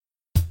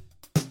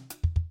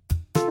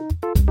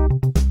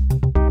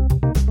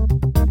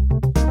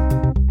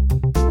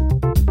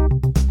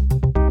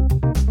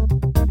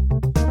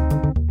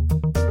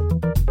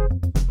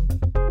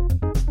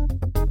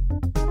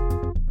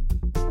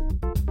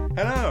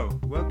Hello,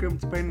 welcome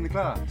to Pain in the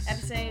Class.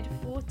 Episode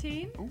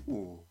 14.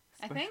 Ooh,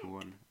 special I think.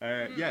 one.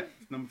 Yeah,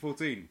 number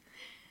 14.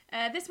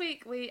 This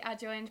week we are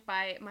joined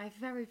by my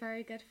very,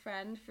 very good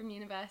friend from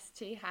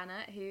university,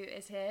 Hannah, who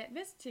is here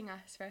visiting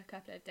us for a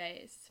couple of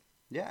days.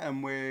 Yeah,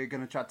 and we're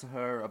going to chat to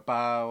her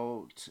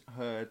about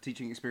her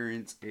teaching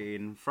experience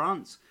in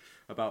France,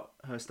 about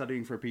her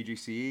studying for a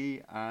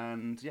PGCE,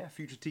 and yeah,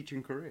 future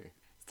teaching career.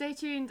 Stay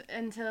tuned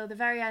until the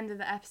very end of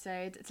the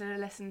episode to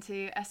listen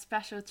to a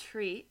special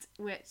treat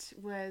which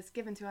was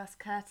given to us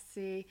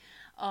courtesy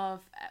of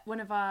one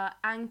of our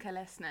anchor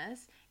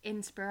listeners,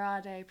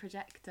 Inspirado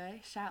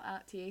Projecto. Shout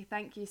out to you.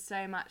 Thank you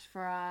so much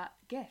for our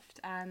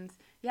gift, and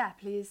yeah,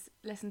 please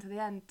listen to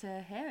the end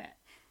to hear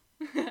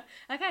it.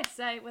 Okay,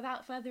 so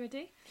without further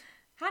ado,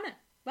 Hannah,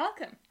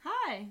 welcome.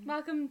 Hi.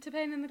 Welcome to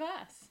Pain in the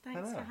Glass.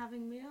 Thanks Hello. for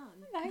having me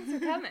on. Thanks for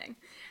coming.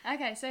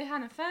 Okay, so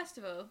Hannah, first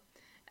of all,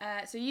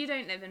 so you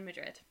don't live in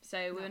Madrid,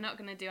 so we're not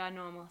going to do our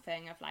normal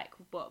thing of like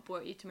what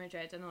brought you to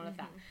Madrid and all of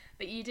that.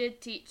 But you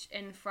did teach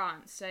in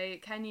France, so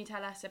can you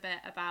tell us a bit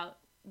about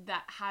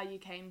that, how you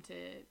came to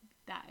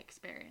that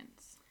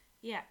experience?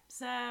 Yeah,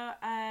 so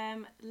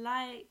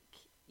like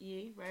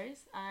you,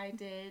 Rose, I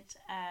did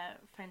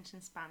French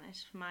and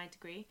Spanish for my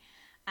degree,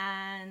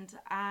 and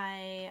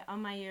I,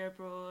 on my year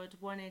abroad,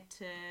 wanted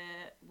to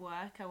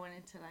work. I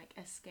wanted to like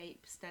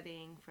escape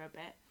studying for a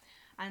bit.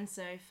 And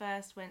so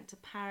first went to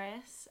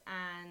Paris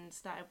and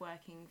started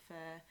working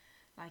for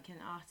like an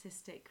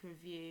artistic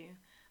review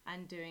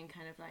and doing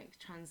kind of like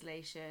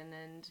translation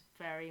and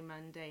very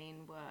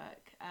mundane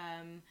work.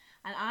 And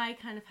I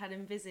kind of had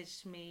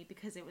envisaged me,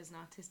 because it was an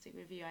artistic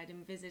review, I'd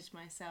envisaged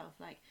myself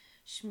like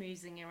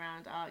schmoozing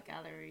around art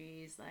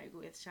galleries like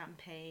with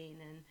champagne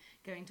and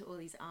going to all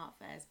these art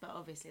fairs. But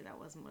obviously that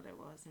wasn't what it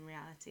was in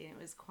reality. It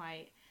was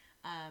quite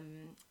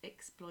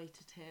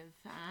exploitative,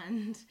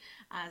 and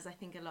as I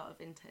think a lot of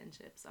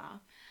internships are.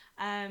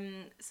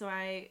 So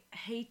I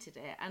hated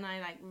it, and I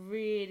like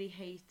really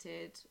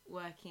hated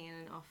working in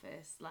an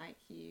office, like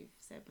you've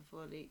said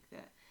before, Luke,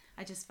 that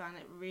I just found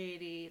it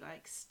really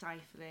like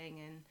stifling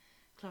and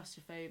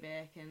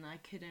claustrophobic, and I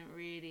couldn't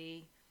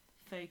really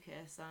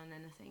focus on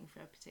anything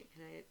for a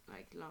particular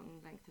like long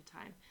length of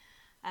time.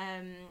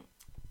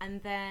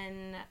 And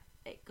then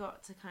it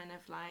got to kind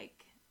of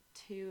like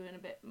 2 and a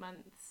bit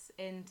months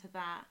into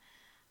that,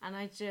 and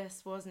I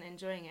just wasn't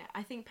enjoying it.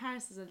 I think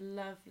Paris is a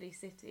lovely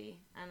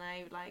city, and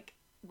I like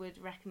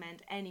would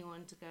recommend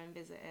anyone to go and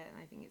visit it,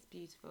 and I think it's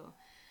beautiful.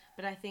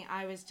 But I think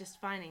I was just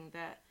finding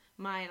that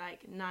my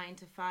like 9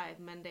 to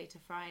 5 Monday to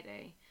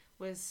Friday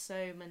was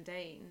so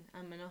mundane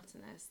and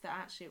monotonous that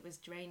actually it was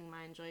draining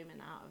my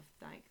enjoyment out of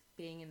like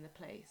being in the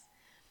place.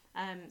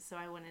 So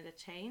I wanted a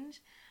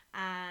change,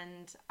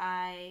 and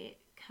I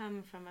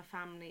come from a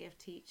family of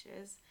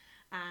teachers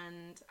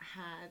and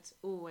had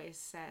always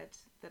said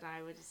that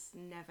I was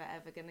never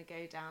ever going to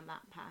go down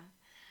that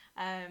path,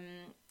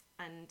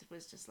 and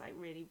was just like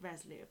really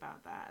resolute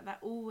about that. That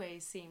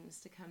always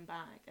seems to come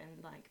back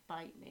and like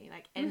bite me.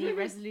 Like any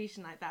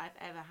resolution like that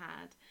I've ever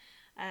had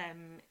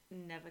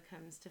never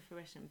comes to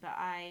fruition. But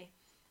I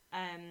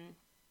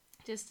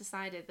just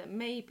decided that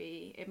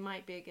maybe it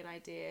might be a good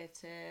idea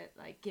to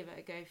like give it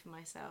a go for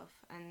myself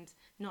and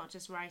not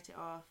just write it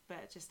off,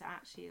 but just to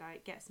actually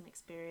like get some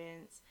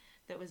experience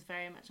that was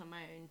very much on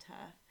my own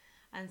turf.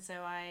 And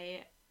so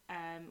I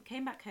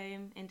came back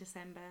home in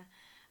December,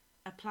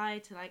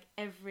 applied to like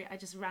I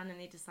just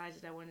randomly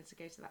decided I wanted to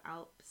go to the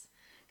Alps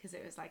because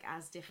it was like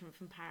as different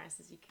from Paris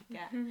as you could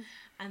get.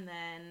 And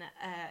then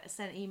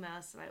sent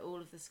emails to like all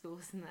of the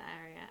schools in the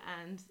area,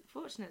 and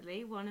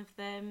fortunately one of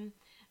them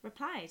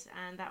replied,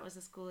 and that was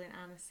a school in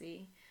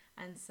Annecy.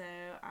 And so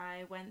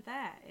I went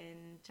there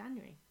in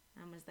January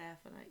and was there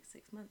for like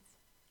 6 months.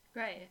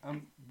 Great.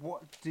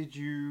 What did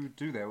you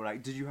do there?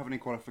 Like, did you have any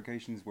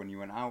qualifications when you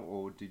went out,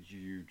 or did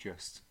you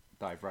just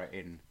dive right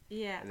in?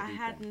 Yeah, at the I deep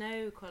had end?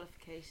 no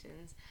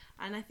qualifications,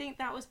 and I think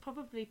that was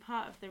probably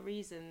part of the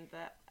reason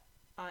that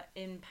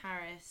in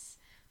Paris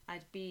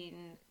I'd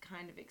been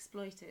kind of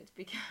exploited,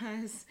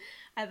 because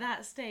at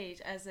that stage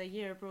as a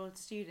year abroad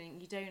student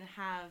you don't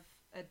have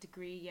a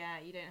degree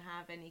yet, you don't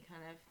have any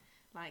kind of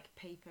like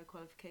paper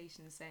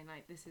qualifications saying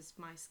like this is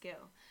my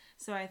skill.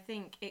 So I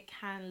think it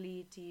can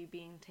lead to you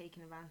being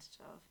taken advantage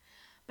of.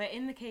 But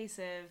in the case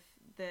of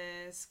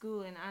the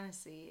school in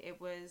Annecy, it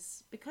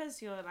was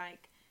because you're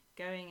like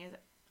going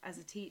as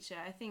a teacher.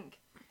 I think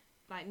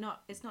like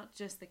it's not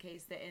just the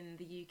case that in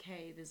the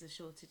UK there's a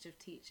shortage of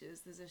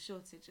teachers. There's a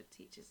shortage of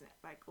teachers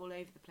like all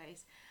over the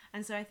place.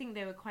 And so I think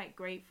they were quite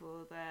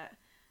grateful that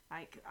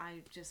like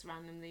I just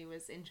randomly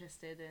was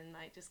interested and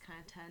like just kind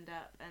of turned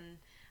up,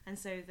 and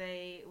so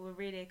they were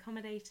really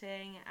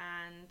accommodating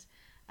and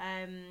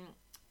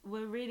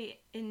were really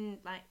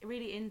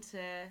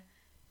into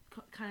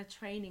kind of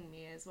training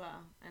me as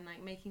well, and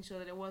like making sure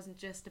that it wasn't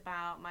just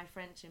about my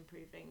French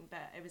improving,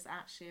 but it was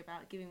actually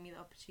about giving me the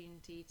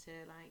opportunity to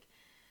like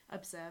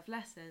observe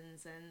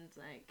lessons and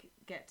like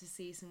get to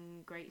see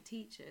some great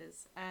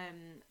teachers,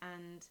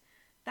 and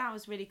that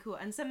was really cool,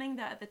 and something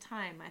that at the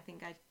time I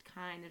think I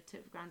kind of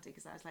took for granted,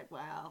 because I was like,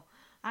 well,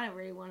 I don't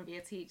really want to be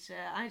a teacher.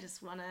 I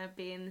just want to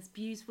be in this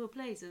beautiful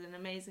place with an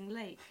amazing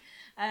lake.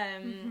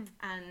 And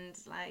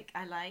like,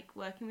 I like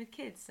working with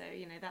kids, so,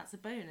 you know, that's a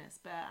bonus,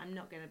 but I'm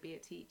not going to be a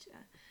teacher.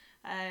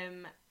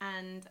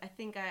 And I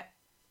think I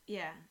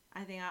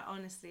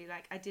honestly,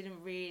 like, I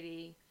didn't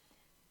really,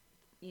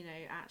 you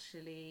know,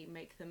 actually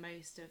make the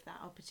most of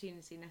that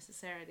opportunity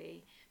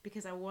necessarily,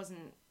 because I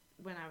wasn't,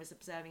 when I was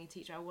observing a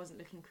teacher, I wasn't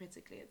looking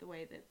critically at the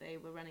way that they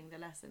were running the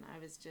lesson. I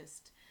was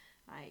just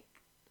like,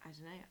 I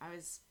don't know, I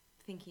was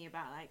thinking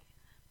about like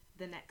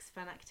the next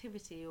fun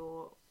activity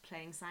or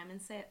playing Simon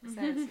Says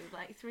with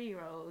like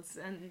 3-year-olds,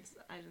 and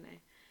I don't know,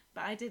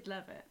 but I did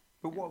love it.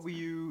 But what were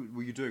you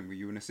doing? Were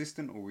you an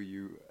assistant or were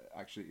you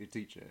actually a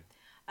teacher?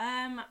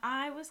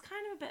 I was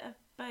kind of a bit of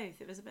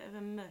both. It was a bit of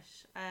a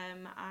mush.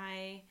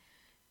 I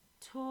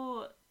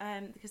taught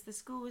because the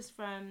school was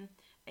from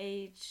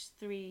age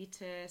 3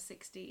 to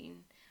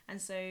 16,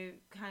 and so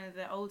kind of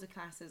the older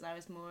classes I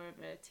was more of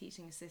a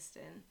teaching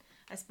assistant.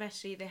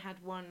 Especially they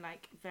had one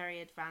like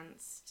very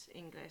advanced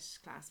English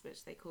class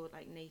which they called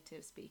like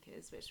native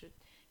speakers, which were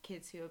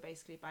kids who were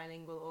basically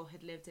bilingual or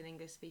had lived in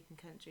English speaking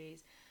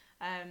countries.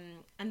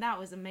 And that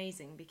was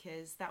amazing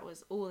because that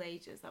was all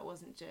ages. That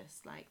wasn't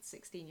just like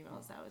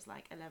 16-year-olds. That was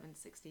like 11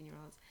 to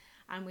 16-year-olds.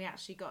 And we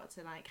actually got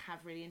to like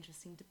have really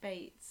interesting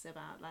debates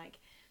about like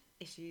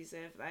issues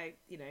of like,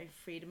 you know,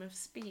 freedom of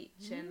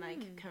speech and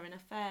like current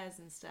affairs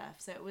and stuff.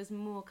 So it was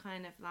more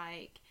kind of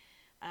like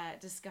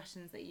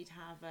discussions that you'd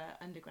have at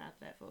undergrad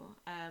level,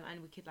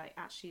 and we could like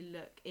actually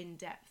look in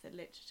depth at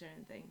literature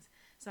and things.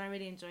 So I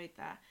really enjoyed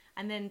that.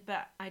 And then,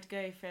 but I'd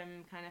go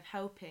from kind of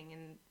helping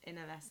in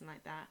a lesson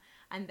like that,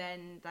 and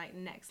then like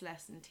next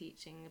lesson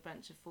teaching a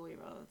bunch of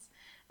 4-year-olds.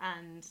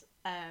 And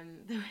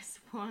there was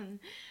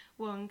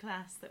one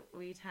class that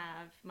we'd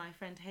have, my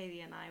friend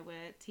Haley and I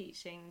were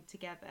teaching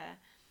together,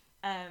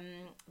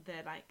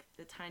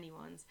 the tiny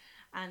ones,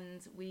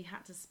 and we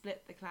had to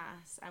split the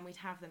class, and we'd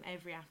have them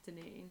every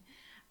afternoon,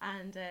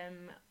 and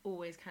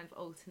always kind of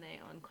alternate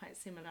on quite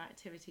similar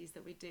activities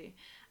that we do,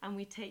 and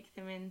we take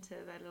them into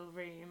their little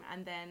room,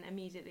 and then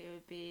immediately it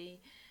would be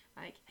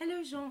like,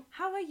 hello Jean,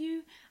 how are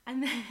you?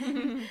 And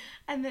then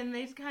and then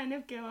they'd kind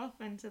of go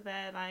off into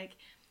their like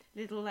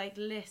little like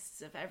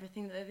lists of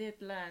everything that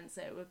they'd learned.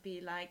 So it would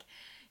be like,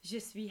 je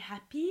suis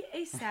happy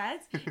et sad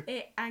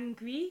et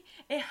angry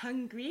et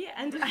hungry,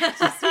 and I'd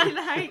just be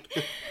like,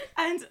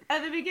 and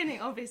at the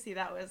beginning obviously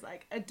that was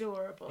like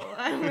adorable,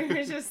 and we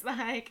were just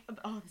like,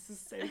 oh, this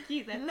is so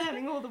cute, they're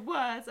learning all the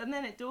words. And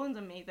then it dawned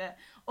on me that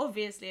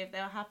obviously if they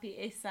were happy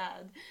et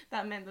sad,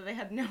 that meant that they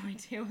had no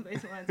idea what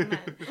those words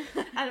meant.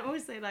 And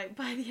also like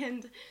by the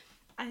end,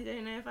 I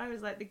don't know if I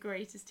was like the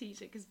greatest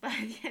teacher, because by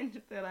the end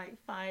of the like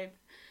 5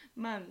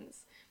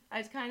 months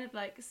I'd kind of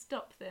like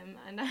stop them,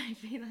 and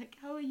I'd be like,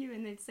 how are you?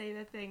 And they'd say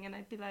their thing, and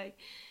I'd be like,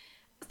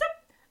 stop!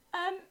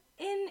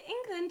 In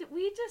England,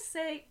 we just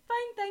say,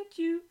 fine, thank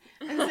you.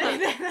 And so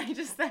then I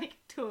just like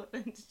taught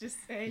them to just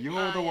say,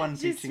 You're the one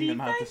teaching them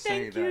how to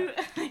say that.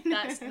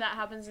 That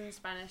happens in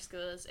Spanish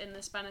schools. In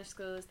the Spanish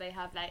schools, they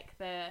have like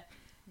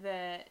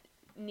the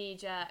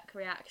knee-jerk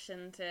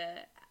reaction to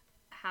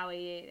how are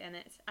you, and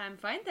it's I'm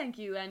fine, thank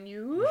you, and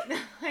you?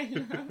 I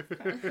love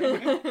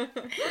that.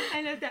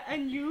 I love that,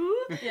 and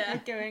you? Yeah.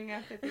 Like going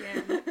up at the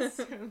end. It's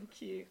so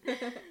cute.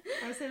 I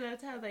also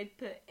loved how they'd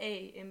put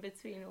a in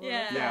between all of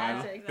the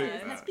adjectives.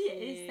 That's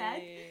Happy,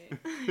 sad.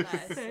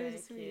 That's So so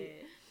sweet.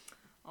 cute.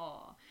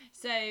 Oh,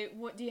 so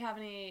what do you have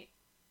any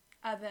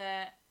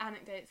other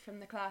anecdotes from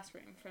the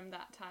classroom from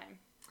that time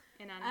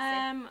in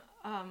Annecy?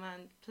 Oh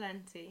man,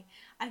 plenty.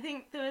 I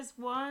think there was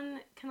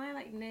one. Can I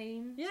like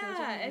name? Yeah,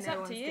 children? it's No up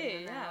to one's you. gonna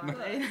know, Yeah, are of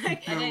course. they?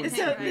 Like, I don't so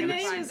think the we're gonna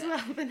name find as it.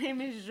 well. The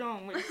name is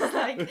Jean, which is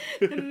like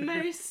the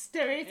most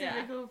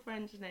stereotypical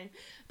French name.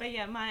 But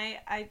yeah,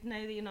 I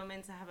know that you're not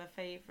meant to have a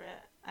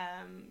favourite,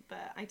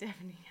 but I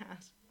definitely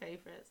had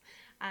favourites.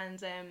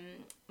 And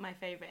my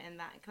favourite in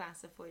that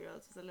class of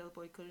 4-year-olds was a little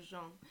boy called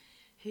Jean,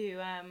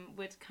 who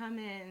would come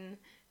in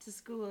to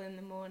school in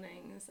the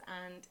mornings,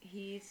 and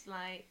he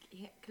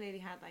clearly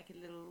had like a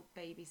little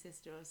baby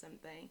sister or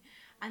something,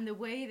 and the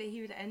way that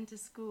he would enter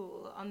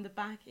school on the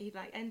back, he'd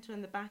like enter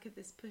on the back of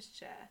this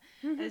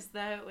pushchair as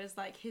though it was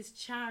like his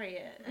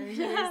chariot, and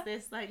he was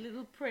this like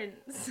little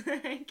prince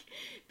like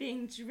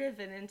being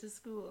driven into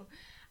school.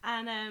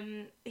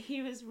 And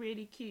he was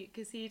really cute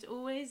because he was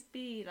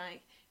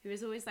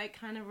always like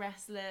kind of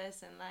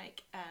restless, and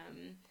like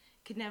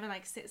could never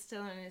like sit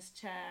still in his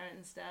chair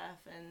and stuff,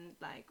 and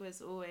like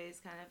was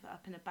always kind of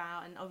up and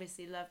about, and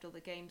obviously loved all the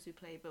games we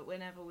played, but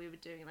whenever we were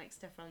doing like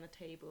stuff around the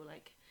table,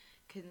 like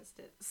couldn't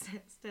sit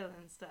still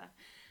and stuff.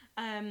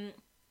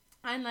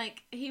 And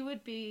like he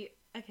would be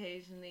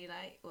occasionally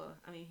like, well,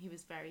 I mean, he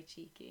was very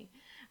cheeky,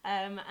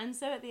 and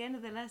so at the end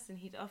of the lesson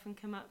he'd often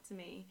come up to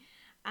me,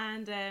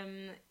 and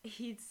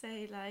he'd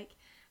say like,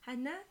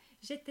 Hannah,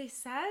 j'étais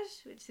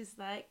sage, which is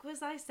like,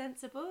 was I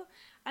sensible?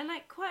 And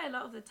like quite a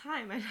lot of the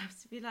time I'd have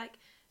to be like,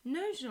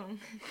 no, Jean,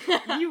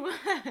 you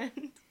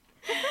weren't.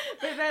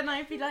 But then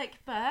I'd be like,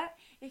 but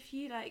if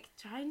you like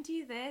try and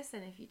do this,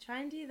 and if you try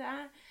and do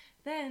that,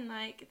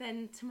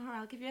 then tomorrow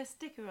I'll give you a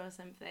sticker or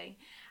something.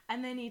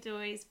 And then he'd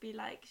always be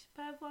like,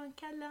 like,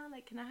 can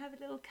I have a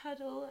little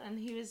cuddle? And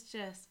he was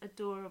just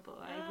adorable.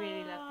 I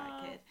really loved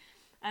that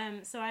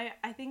kid. So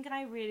I think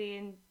I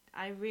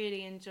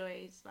really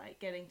enjoyed like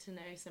getting to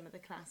know some of the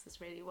classes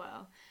really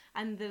well,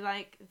 and the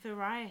like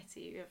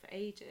variety of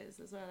ages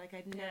as well. Like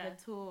I'd never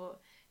taught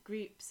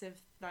groups of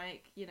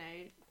like, you know,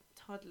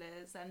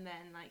 toddlers and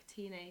then like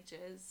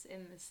teenagers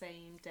in the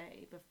same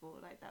day before.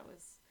 Like that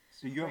was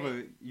so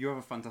you have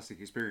a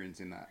fantastic experience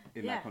in that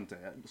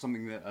context,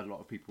 something that a lot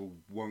of people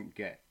won't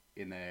get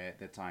in their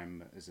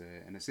time as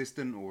an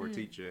assistant or a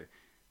teacher.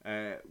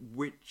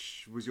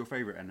 Which was your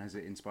favourite, and has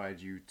it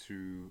inspired you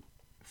to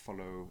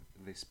follow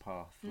this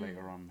path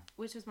later on?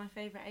 Which was my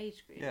favourite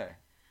age group?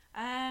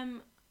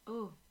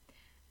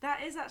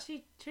 That is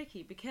actually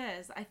tricky,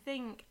 because I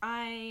think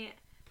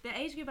the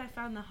age group I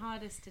found the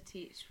hardest to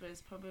teach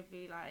was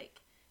probably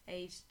like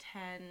age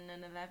 10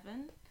 and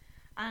 11.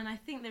 And I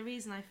think the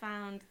reason I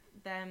found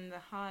them the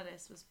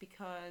hardest was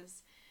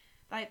because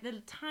like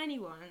the tiny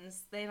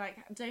ones, they like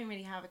don't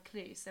really have a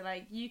clue. So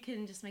like you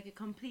can just make a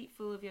complete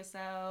fool of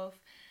yourself,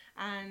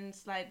 and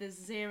like there's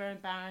zero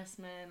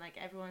embarrassment. Like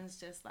everyone's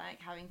just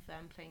like having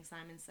fun playing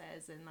Simon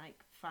Says and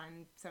like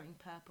find something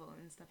purple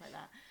and stuff like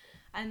that.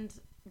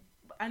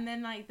 And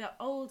then like the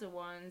older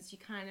ones, you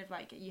kind of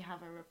like, you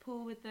have a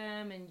rapport with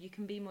them and you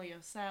can be more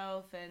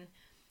yourself, and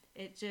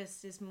it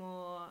just is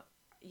more,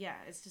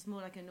 it's just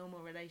more like a normal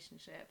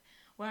relationship.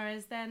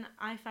 Whereas then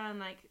I found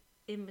like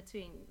in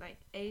between, like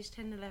age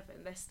 10,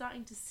 11, they're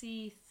starting to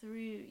see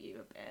through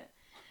you a bit.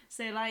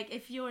 So like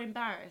if you're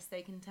embarrassed,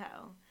 they can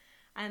tell.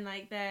 And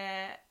like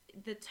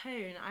the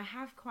tone, I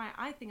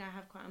think I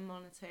have quite a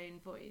monotone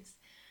voice.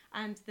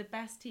 And the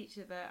best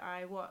teacher that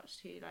I watched,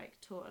 who like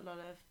taught a lot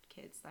of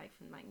kids like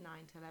from like 9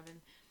 to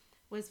 11,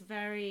 was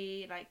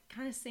very like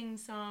kind of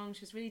sing-song. She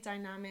was really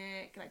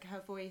dynamic. Like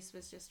her voice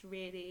was just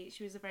really,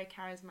 she was a very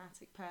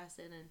charismatic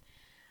person,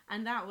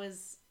 and that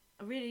was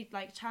really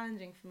like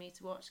challenging for me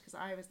to watch, because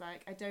I was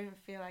like, I don't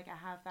feel like I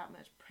have that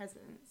much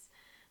presence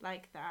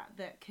like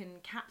that can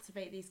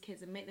captivate these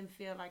kids and make them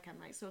feel like I'm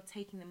like sort of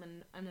taking them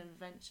on an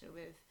adventure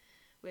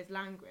with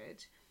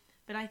language.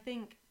 But I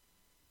think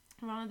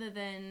rather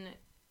than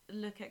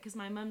look at, because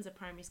my mum's a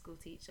primary school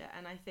teacher,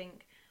 and I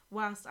think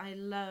whilst I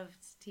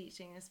loved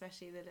teaching,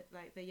 especially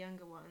the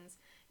younger ones,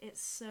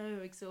 it's so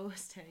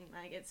exhausting.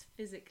 Like it's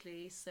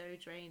physically so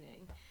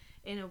draining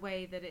in a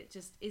way that it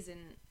just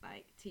isn't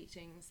like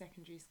teaching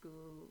secondary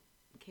school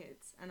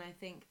kids. And I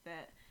think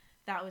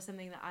that was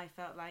something that I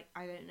felt like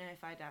I don't know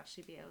if I'd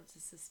actually be able to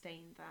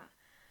sustain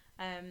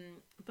that.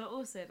 But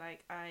also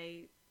like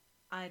I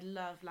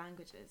love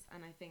languages,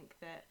 and I think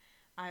that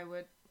I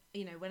would,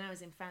 you know, when I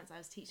was in France, I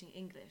was teaching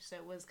English, so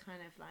it was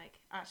kind of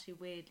like actually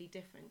weirdly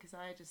different, because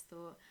I just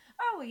thought,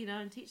 oh, well, you know,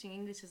 I'm teaching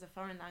English as a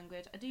foreign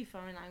language. I do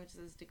foreign languages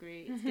as a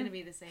degree. It's going to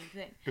be the same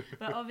thing.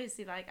 But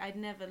obviously, like, I'd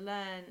never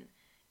learn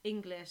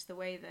English the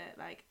way that,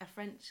 like, a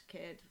French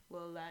kid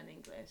will learn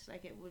English.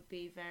 Like, it would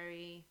be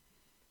very,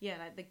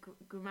 like, the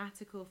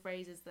grammatical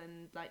phrases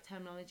and, like,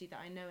 terminology that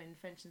I know in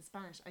French and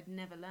Spanish, I'd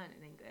never learn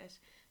in English.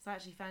 So I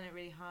actually found it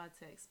really hard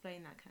to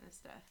explain that kind of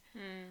stuff.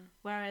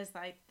 Whereas,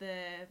 like,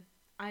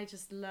 I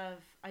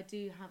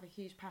do have a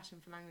huge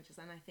passion for languages,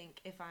 and I think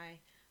if I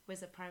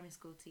was a primary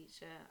school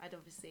teacher, I'd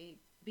obviously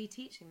be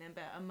teaching them,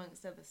 but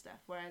amongst other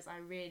stuff. Whereas I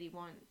really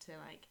want to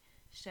like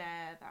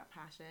share that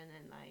passion,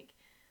 and like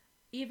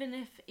even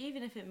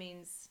if it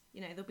means,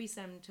 you know, there'll be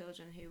some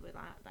children who would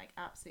like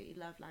absolutely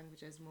love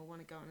languages and will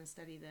want to go on and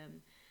study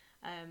them,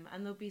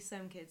 and there'll be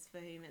some kids for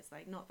whom it's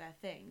like not their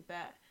thing.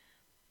 But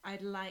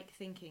I'd like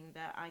thinking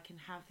that I can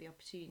have the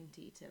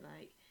opportunity to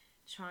like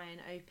try and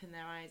open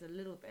their eyes a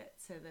little bit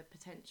to the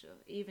potential,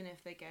 even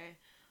if they go,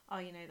 oh,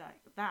 you know, like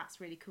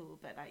that's really cool,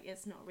 but like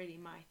it's not really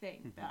my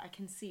thing, but I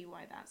can see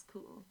why that's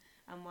cool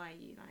and why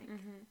you like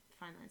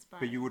find that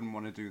inspiring. But you wouldn't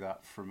want to do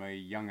that from a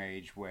young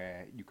age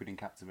where you couldn't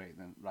captivate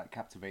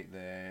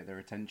their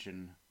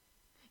attention.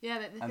 Yeah,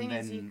 but the thing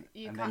is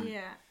you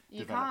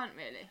can't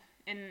really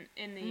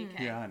in the UK.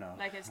 Yeah, I know.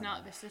 Like it's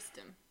not the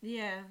system.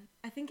 Yeah,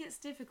 I think it's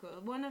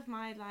difficult. One of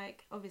my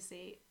like,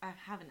 obviously I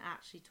haven't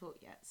actually taught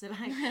yet, so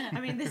like I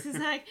mean this is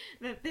like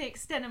the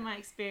extent of my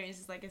experience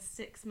is like a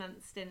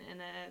 6-month stint in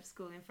a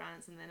school in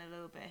France, and then a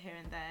little bit here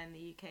and there in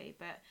the UK.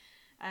 But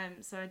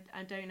so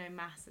I don't know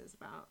masses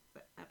about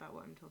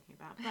what I'm talking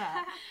about.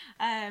 But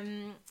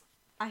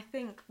I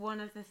think one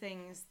of the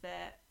things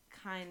that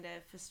kind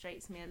of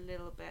frustrates me a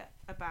little bit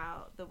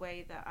about the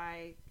way that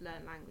I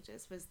learned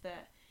languages was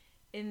that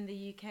in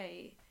the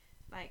UK,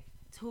 like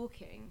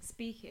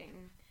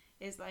speaking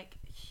is like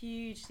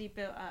hugely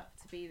built up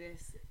to be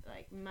this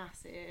like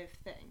massive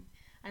thing,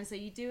 and so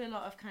you do a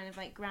lot of kind of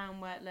like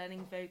groundwork,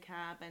 learning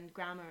vocab and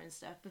grammar and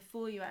stuff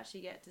before you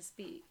actually get to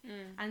speak.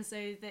 And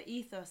so the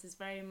ethos is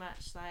very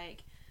much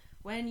like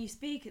when you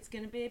speak it's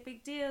going to be a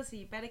big deal, so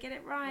you better get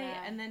it right.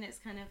 And then it's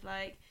kind of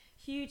like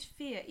huge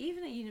fear,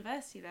 even at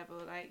university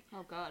level, like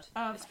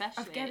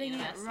especially of getting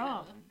it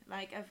wrong, level.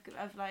 like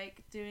of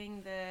like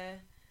doing the,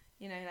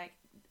 you know, like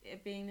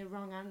it being the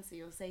wrong answer.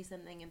 You'll say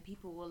something and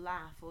people will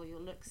laugh, or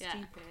you'll look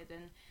stupid,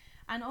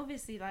 and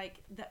obviously,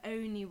 like, the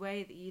only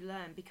way that you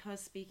learn, because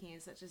speaking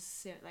is such it's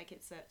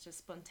such a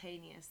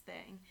spontaneous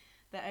thing,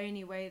 the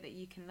only way that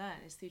you can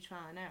learn is through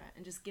trial and error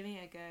and just giving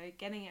it a go,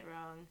 getting it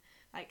wrong.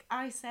 Like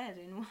I said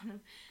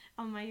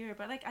on my Euro,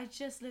 but like I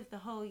just lived the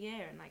whole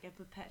year in like a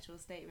perpetual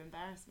state of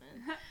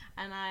embarrassment.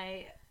 And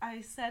I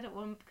said at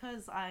one,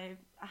 because I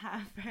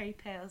have very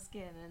pale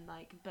skin and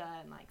like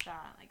burn like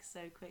that, like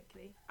so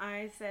quickly,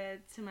 I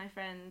said to my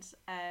friend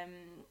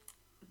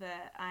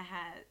that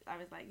I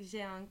was like,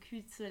 j'ai un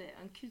cul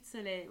de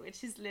soleil,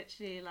 which is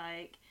literally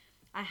like,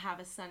 I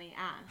have a sunny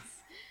ass.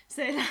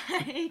 So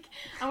like,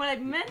 and what I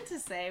meant to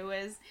say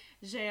was,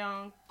 j'ai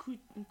un cul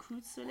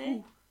de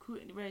soleil.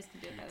 Rose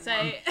can do it better.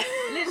 So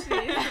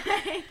literally,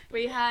 like,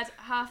 we had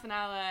half an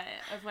hour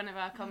of one of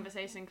our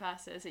conversation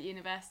classes at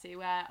university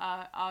where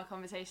our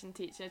conversation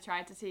teacher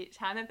tried to teach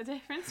Hannah the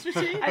difference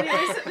between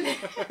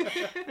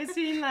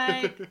between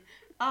like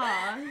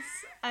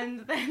arse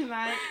and then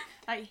like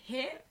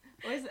hip,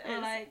 or is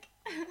it like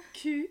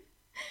cul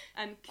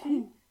and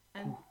cou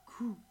and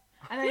cou.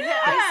 And I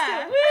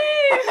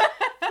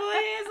still, 4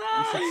 years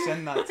old. You should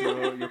send that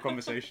to your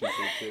conversation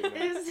teacher.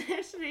 It's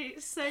literally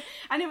so,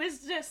 and it was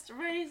just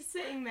Rose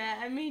sitting there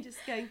and me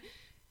just going,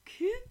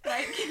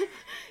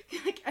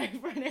 like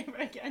over and over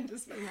again,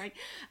 just being like,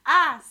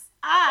 ass,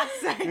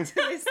 like to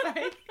this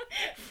like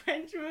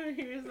French woman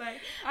who was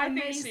like, I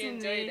think she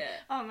enjoyed it.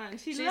 Oh man,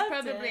 she's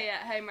probably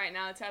at home right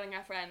now telling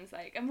her friends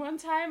like, and one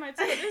time I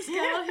taught this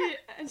girl who,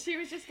 and she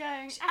was just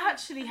going, she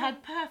actually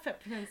had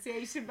perfect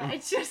pronunciation, but I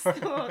just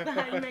thought that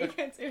I'd make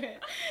her do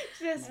it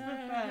just for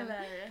fun.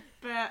 Hilarious.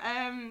 But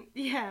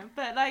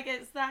but like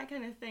it's that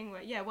kind of thing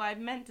where what I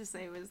meant to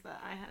say was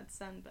that I had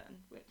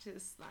sunburn, which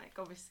is like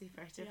obviously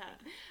very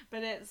different.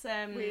 But it's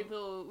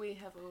we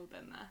have all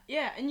been there.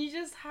 Yeah, and you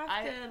just have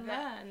to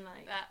learn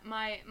like that.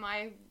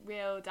 My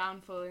real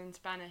downfall in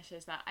Spanish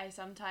is that I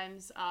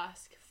sometimes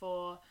ask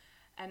for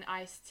an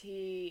iced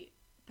tea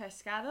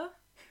pescado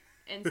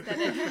instead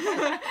of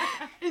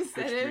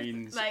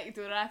like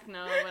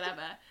durazno or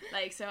whatever.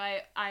 Like so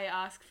I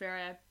ask for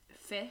a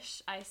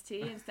fish iced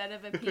tea instead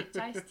of a peach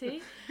iced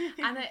tea,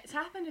 and it's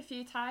happened a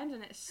few times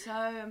and it's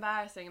so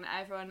embarrassing and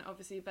everyone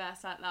obviously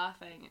bursts out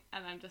laughing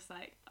and I'm just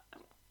like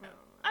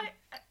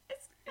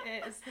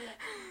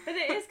but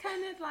it is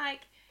kind of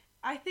like,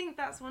 I think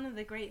that's one of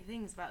the great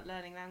things about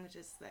learning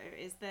languages though,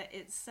 is that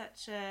it's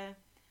such a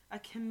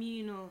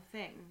communal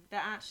thing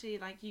that actually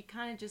like you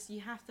kind of just,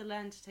 you have to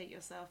learn to take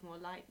yourself more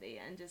lightly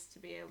and just to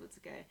be able to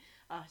go,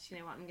 oh, do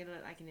you know what, I'm gonna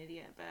look like an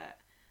idiot, but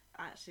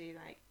actually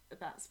like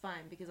that's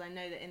fine, because I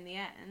know that in the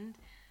end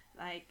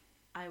like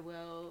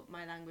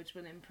my language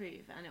will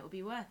improve and it will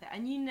be worth it.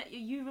 And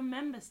you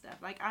remember stuff,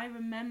 like I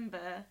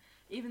remember,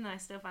 even though I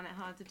still find it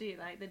hard to do,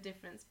 like the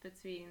difference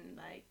between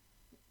like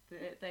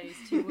those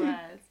two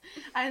words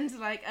and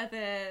like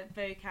other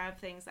vocab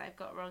things that I've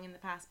got wrong in the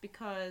past,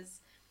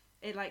 because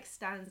it like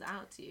stands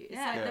out to you. It's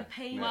like the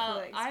painful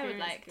experience. I would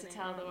like to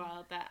tell the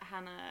world that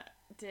Hannah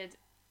did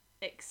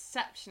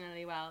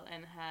exceptionally well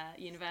in her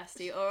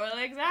university oral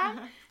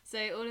exam. So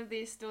all of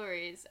these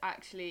stories,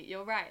 actually,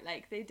 you're right,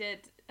 like they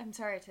did, I'm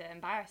sorry to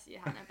embarrass you,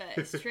 Hannah, but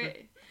it's true.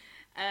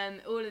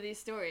 All of these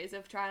stories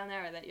of trial and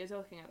error that you're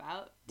talking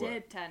about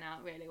did turn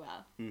out really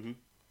well. Mm-hmm.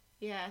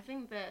 Yeah, I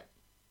think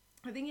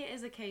it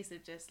is a case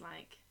of just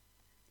like,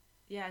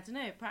 I don't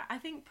know, I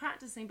think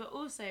practicing, but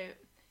also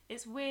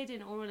it's weird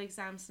in oral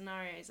exam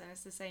scenarios, and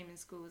it's the same in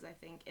schools, I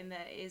think, in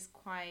that it is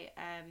quite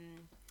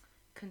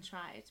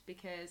contrived,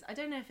 because I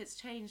don't know if it's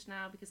changed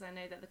now, because I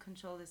know that the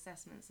controlled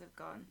assessments have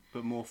gone.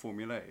 But more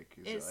formulaic.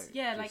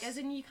 Like as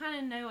in you kind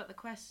of know what the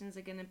questions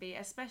are going to be,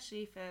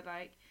 especially for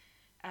like,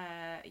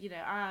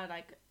 our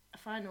like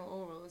final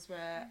orals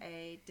were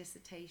a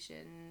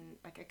dissertation,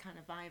 like a kind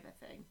of viva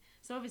thing.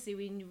 So obviously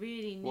we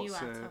really knew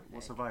our topic.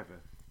 What's a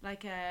viva?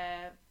 Like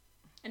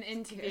an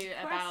interview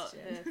about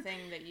the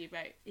thing that you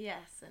wrote.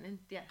 Yes,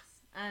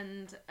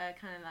 and a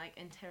kind of like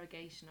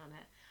interrogation on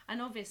it.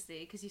 And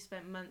obviously, because you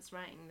spent months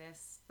writing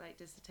this like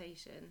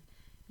dissertation,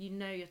 you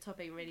know your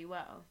topic really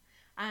well.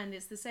 And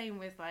it's the same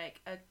with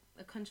like a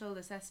controlled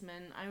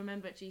assessment. I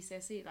remember at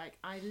GCSE, like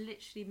I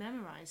literally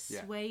memorised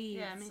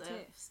swathes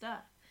of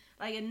stuff.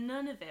 Like, and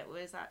none of it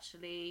was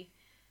actually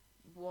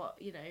what,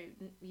 you know,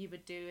 you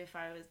would do if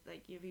I was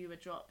like, if you were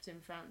dropped in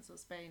France or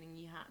Spain and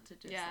you had to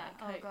just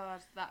oh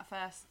god, that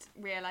first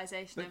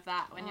realization of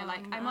that when you're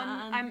like,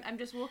 I'm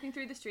just walking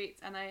through the streets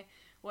and I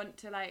want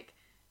to like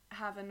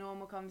have a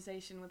normal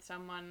conversation with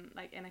someone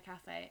like in a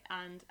cafe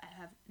and I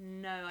have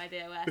no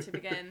idea where to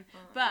begin.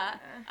 But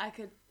I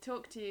could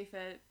talk to you for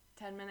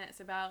 10 minutes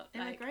about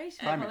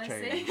immigration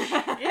policy.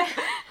 Yeah.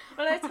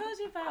 Well, I told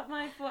you about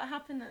what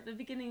happened at the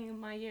beginning of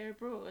my year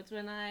abroad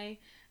when I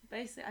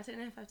don't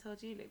know if I've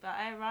told you, Luke, but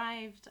I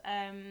arrived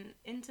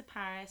into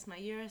Paris. My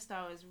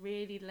Eurostar was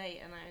really late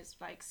and I was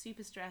like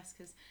super stressed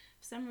because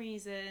for some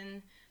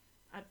reason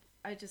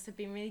I just had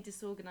been really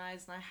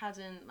disorganised and I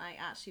hadn't like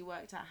actually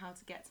worked out how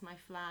to get to my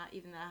flat,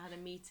 even though I had a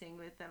meeting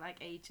with the like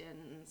agent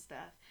and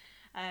stuff.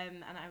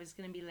 and I was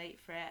going to be late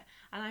for it,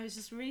 and I was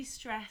just really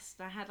stressed.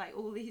 I had like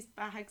all these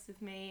bags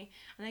with me,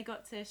 and I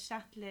got to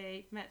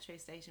Châtelet metro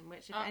station,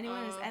 which if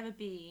anyone has ever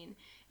been,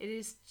 it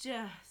is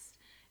just,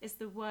 it's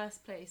the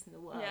worst place in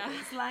the world. Yeah.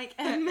 It's like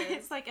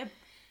it's like a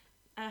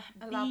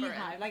beehive,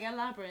 labyrinth. like a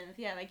labyrinth.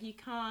 Yeah, like you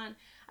can't,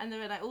 and there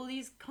were like all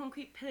these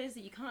concrete pillars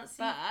that you can't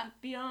see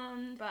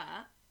beyond.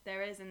 But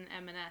there is an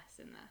M&S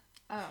in there.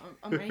 Oh,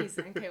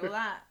 amazing. Okay, well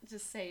that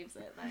just saves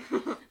it. Like,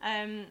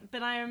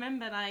 but I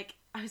remember like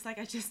I was like,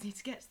 I just need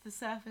to get to the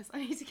surface. I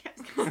need to get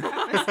to the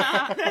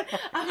surface.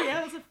 I'll be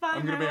able to find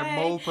I'm my gonna be way. a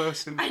mole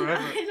person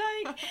forever.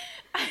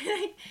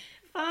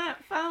 I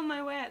found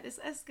my way at this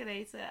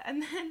escalator,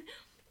 and then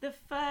the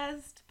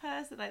first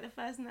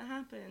thing that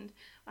happened,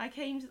 I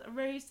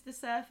rose to the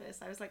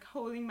surface. I was like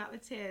holding back the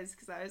tears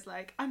because I was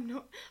like, I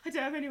don't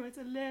have anywhere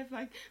to live.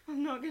 Like,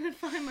 I'm not gonna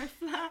find my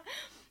flat.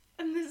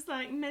 And this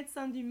like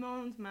Médecins du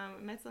Monde man.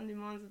 Médecins du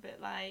Monde is a bit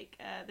like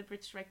the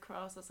British Red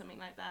Cross or something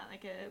like that,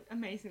 like a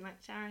amazing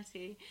like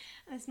charity.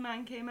 And this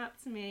man came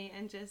up to me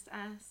and just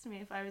asked me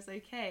if I was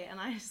okay, and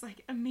I just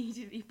like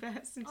immediately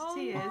burst into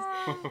tears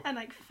and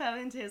like fell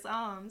into his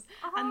arms.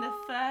 And the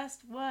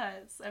first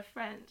words of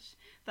French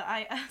that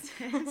I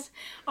uttered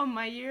on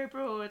my year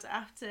abroad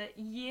after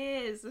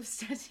years of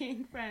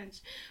studying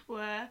French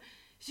were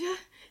 "Je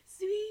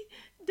suis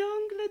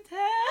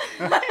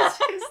d'Angleterre,"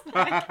 which is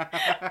like,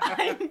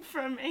 I'm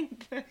from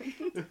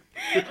England.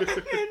 And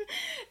then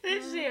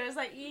literally it was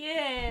like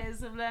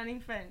years of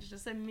learning French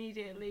just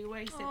immediately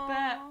wasted.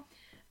 But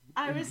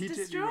I was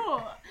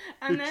distraught.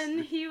 And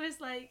then he was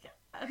like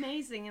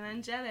amazing and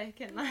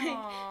angelic and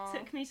like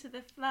took me to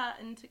the flat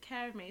and took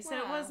care of me. So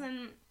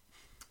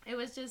it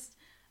was just,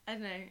 I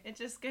don't know, it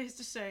just goes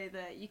to show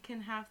that you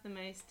can have the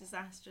most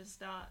disastrous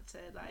start to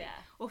like,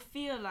 or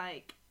feel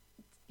like,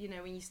 you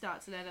know, when you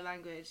start to learn a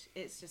language,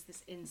 it's just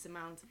this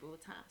insurmountable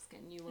task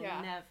and you will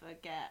never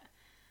get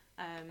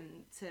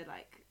to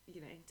like,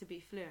 you know, to be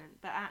fluent.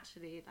 But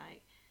actually,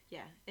 like,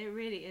 it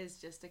really is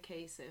just a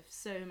case of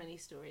so many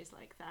stories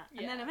like that.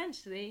 And then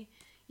eventually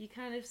you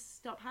kind of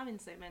stop having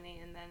so many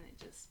and then it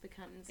just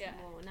becomes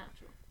more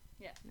natural.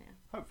 Yeah.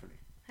 Hopefully.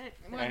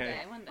 One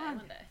day.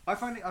 I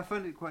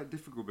find it quite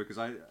difficult because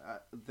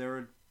there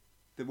are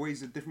different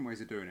ways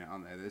of doing it,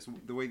 aren't there? There's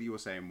the way that you're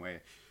saying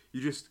where you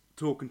just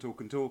talk and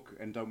talk and talk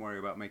and don't worry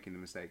about making the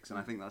mistakes, and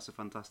I think that's a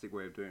fantastic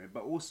way of doing it.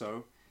 But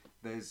also,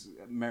 there's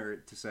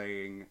merit to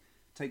saying,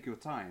 take your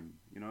time.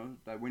 You know,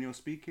 like when you're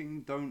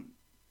speaking, don't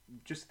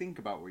just think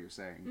about what you're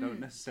saying. Don't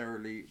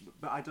necessarily.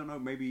 But I don't know.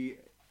 Maybe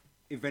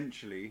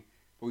eventually,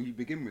 or you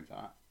begin with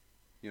that.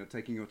 You know,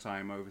 taking your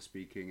time over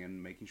speaking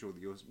and making sure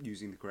that you're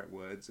using the correct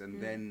words,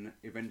 and then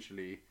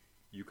eventually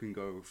you can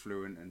go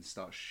fluent and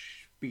start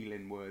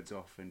spieling words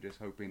off and just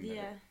hoping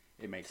that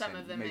it makes Some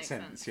sense. of them make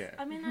sense. Yeah.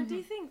 I mean, I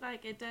do think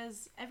like it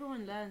does.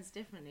 Everyone learns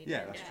differently.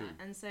 Yeah, that's true.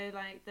 And so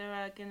like there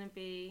are going to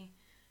be,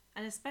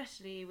 and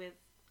especially with,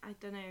 I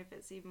don't know if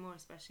it's even more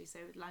especially so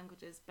with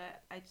languages,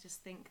 but I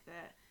just think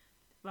that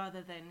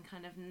rather than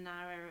kind of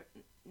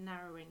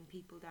narrowing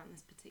people down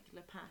this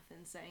particular path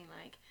and saying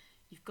like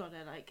you've got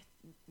to like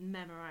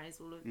memorize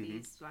all of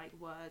these like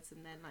words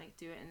and then like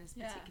do it in this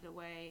particular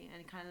way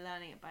and kind of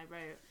learning it by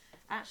rote,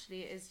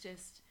 actually it is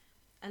just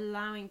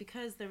allowing,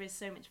 because there is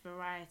so much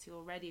variety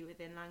already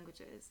within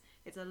languages,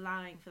 it's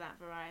allowing for that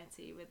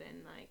variety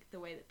within like the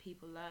way that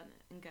people learn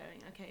it and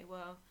going, okay,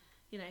 well,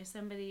 you know,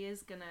 somebody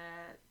is gonna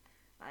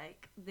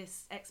like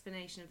this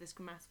explanation of this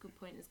grammatical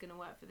point is gonna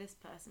work for this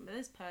person, but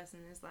this person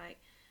is like,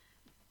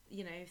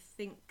 you know,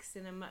 thinks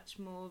in a much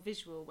more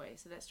visual way,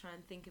 so let's try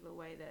and think of a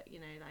way that, you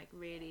know, like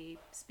really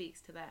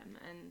speaks to them.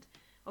 And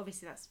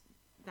obviously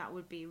that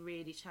would be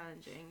really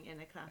challenging in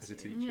a class as a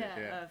teacher,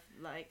 of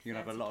like you're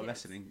gonna have a lot of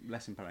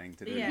lesson planning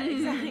to do. Yeah,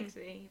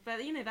 exactly.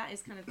 But you know, that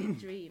is kind of the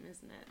dream,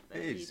 isn't it? That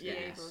it is. You'd be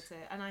able to,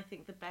 and I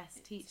think the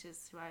best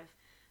teachers who I've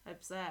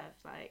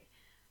observed like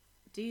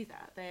do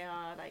that. They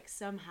are like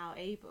somehow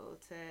able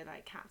to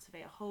like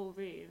captivate a whole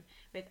room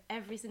with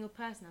every single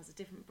person has a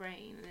different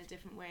brain and a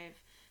different way of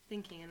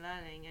thinking and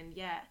learning, and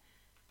yet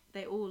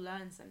they all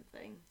learn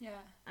something. Yeah.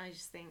 I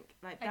just think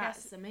like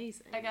that's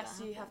amazing. I guess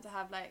you have to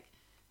have like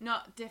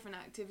not different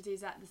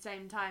activities at the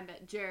same time,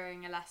 but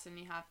during a lesson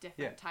you have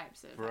different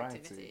types of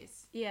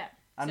activities. Yeah.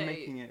 And so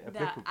making it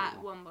applicable. That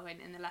at one point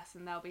in the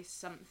lesson there'll be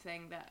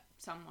something that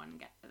someone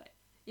gets.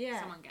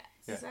 Someone gets.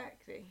 Yeah.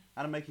 Exactly.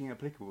 And making it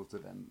applicable to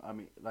them. I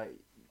mean, like,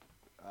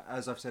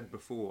 as I've said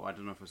before, I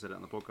don't know if I said it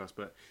on the podcast,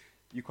 but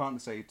you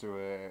can't say to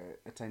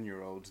a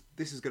 10-year-old,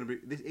 this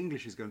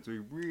English is going to be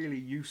really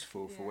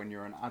useful for when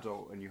you're an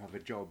adult and you have a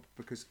job,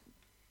 because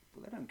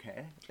they don't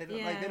care. They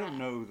don't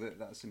know that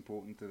that's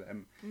important to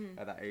them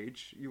at that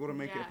age. You want to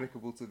make it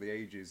applicable to the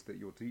ages that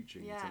you're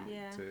teaching,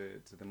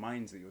 to the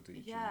minds that you're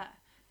teaching. Yeah,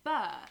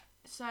 but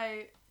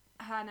so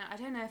Hannah, I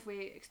don't know if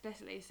we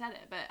explicitly said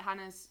it, but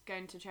Hannah's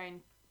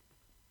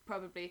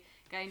probably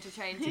going to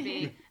train to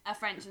be a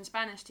French and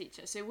Spanish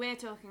teacher. So we're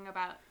talking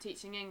about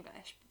teaching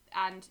English,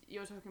 and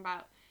you're talking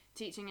about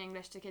teaching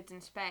English to kids in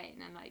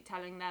Spain and like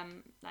telling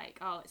them like,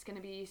 oh, it's going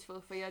to be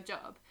useful for your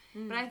job.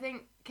 But I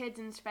think kids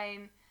in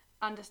Spain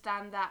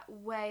understand that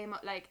way more.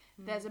 Like,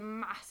 there's a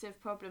massive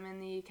problem in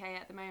the UK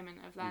at the moment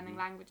of learning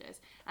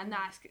languages, and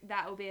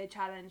that will be a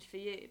challenge for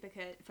you,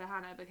 for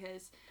Hannah,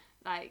 because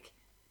like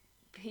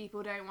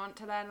people don't want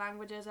to learn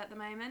languages at the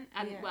moment,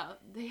 and well,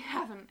 they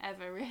haven't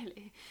ever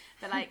really,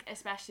 but like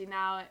especially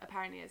now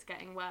apparently it's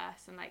getting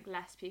worse, and like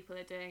less people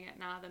are doing it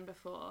now than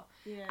before,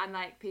 and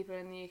like people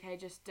in the UK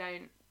just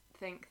don't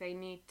think they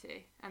need to,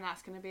 and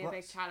that's going to be a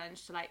big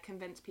challenge to like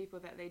convince people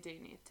that they do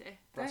need to.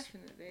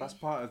 Definitely. That's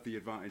part of the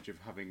advantage of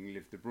having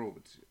lived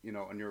abroad, you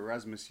know, on your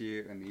Erasmus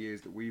year and the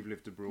years that we've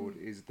lived abroad,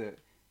 is that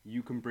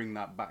you can bring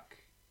that back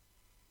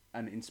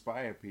and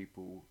inspire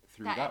people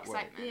through that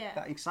excitement. way.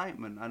 That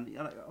excitement. And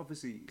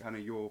obviously, Hannah,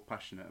 you're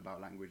passionate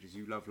about languages.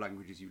 You love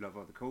languages. You love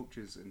other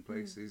cultures and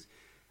places.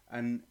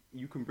 And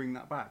you can bring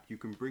that back. You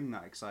can bring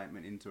that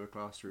excitement into a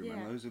classroom.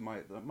 And those are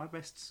my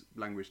best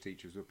language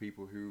teachers were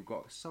people who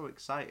got so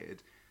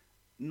excited,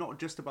 not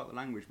just about the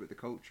language, but the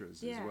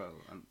cultures as well.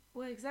 And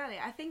well, exactly.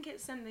 I think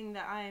it's something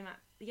that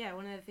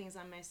one of the things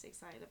I'm most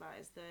excited about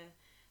is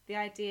the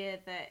idea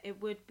that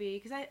it would be,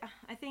 because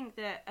I think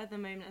that at the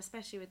moment,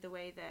 especially with the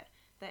way that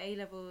the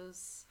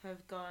A-levels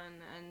have gone,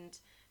 and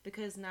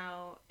because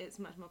now it's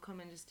much more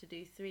common just to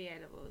do 3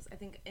 A-levels, I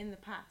think in the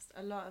past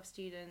a lot of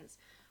students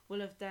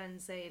will have done,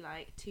 say,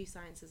 like 2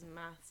 sciences and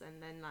maths,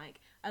 and then like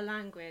a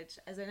language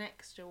as an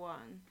extra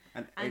one,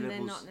 and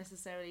they're not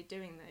necessarily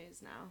doing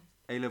those now.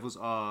 A-levels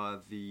are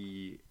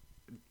the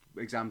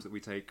exams that we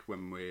take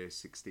when we're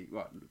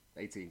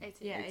 18.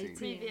 Yeah, 18.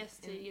 Previous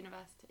to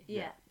university.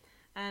 Yeah.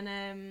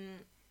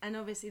 And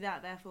obviously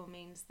that therefore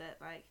means that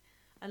like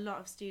a lot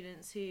of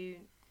students who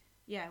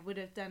would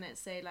have done it,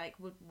 say, like,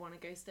 would want to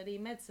go study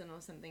medicine or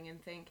something and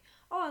think,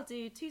 oh, I'll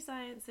do 2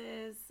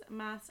 sciences,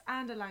 maths,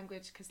 and a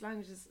language, because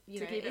languages,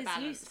 you know, is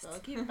useful.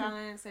 Keep it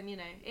balanced, and, you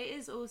know, it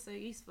is also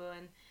useful,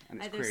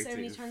 and there's so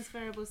many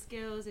transferable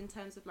skills in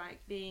terms of, like,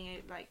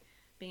 being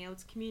able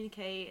to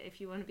communicate. If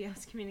you want to be able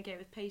to communicate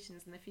with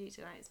patients in the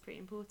future, like, it's pretty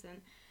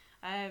important.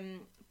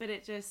 But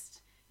it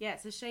just,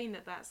 it's a shame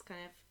that that's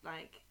kind of,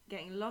 like,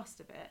 getting lost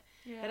a bit.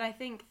 Yeah. But I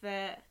think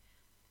that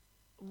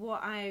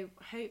what I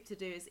hope to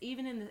do is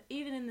even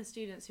in the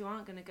students who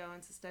aren't going to go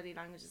on to study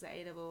languages at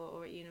A-level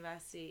or at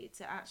university,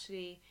 to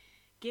actually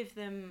give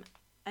them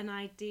an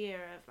idea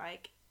of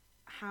like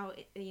how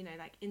it, you know,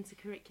 like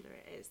intercurricular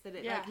it is, that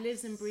it like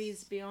lives and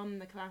breathes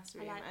beyond the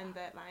classroom, and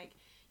that like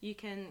you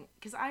can,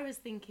 because I was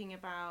thinking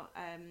about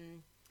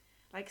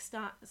like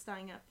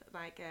starting up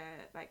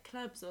like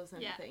clubs or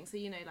something, so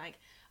you know, like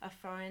a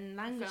foreign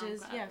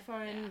languages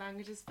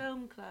languages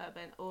film club,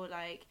 and or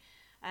like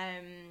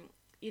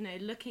you know,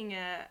 looking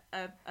at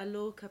a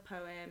Lorca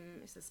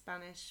poem, it's a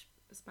Spanish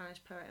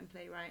poet and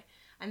playwright,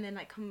 and then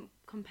like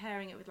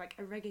comparing it with like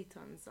a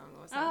reggaeton song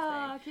or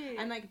something,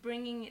 and like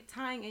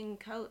tying in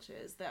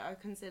cultures that are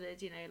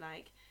considered, you know,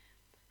 like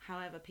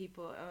however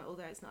people,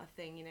 although it's not a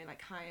thing, you know, like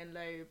high and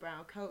low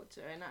brow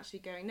culture, and actually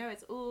going, no,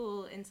 it's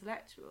all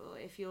intellectual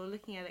if you're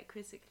looking at it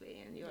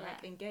critically and you're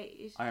like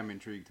engaged. I am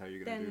intrigued how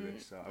you're going to do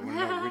this, so I want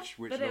to know which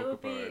Lorca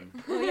poem.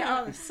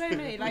 Well, there's so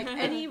many, like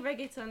any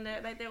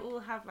reggaeton, like they all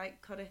have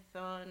like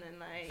Corazon and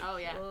like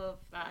all of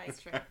like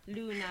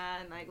Luna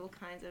and like all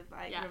kinds of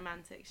like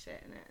romantic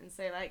shit in it, and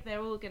so like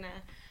they're all gonna,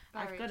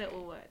 I've got it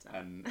all worked out.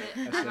 And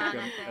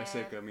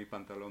acerca mi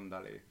pantalón,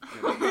 dale.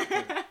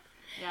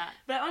 Yeah.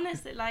 But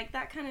honestly, like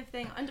that kind of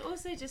thing, and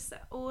also just,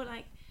 or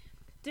like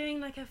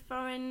doing like a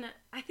foreign,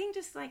 I think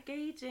just like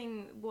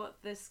gauging what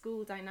the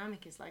school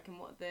dynamic is like and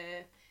what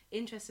the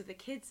interest of the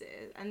kids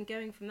is, and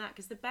going from that,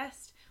 because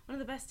one of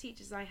the best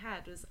teachers I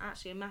had was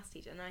actually a maths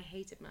teacher, and I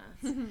hated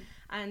maths.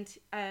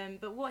 And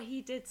but what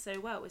he did so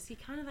well was he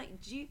kind of like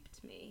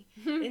duped me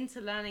into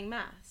learning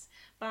maths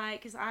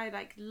because I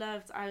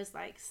was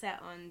like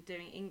set on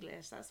doing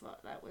English.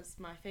 That was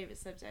my favorite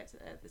subject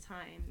at the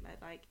time,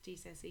 at like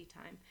GCSE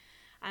time.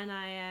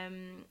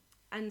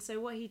 And so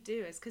what he'd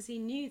do is, because he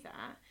knew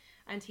that,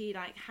 and he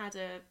like had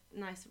a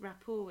nice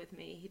rapport with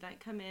me, he'd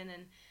like come in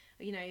and,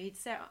 you know, he'd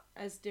set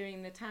us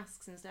doing the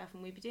tasks and stuff,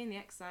 and we'd be doing the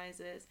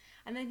exercises,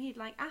 and then he'd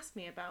like ask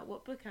me about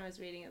what book I was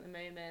reading at the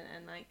moment,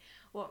 and like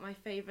who my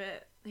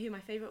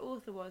favorite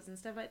author was and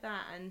stuff like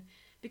that. And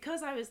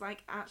because I was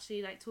like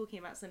actually like talking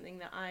about something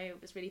that I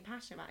was really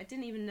passionate about, I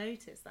didn't even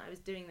notice that I was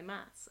doing the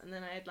maths, and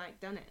then I had like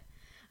done it,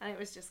 and it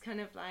was just kind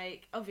of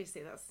like,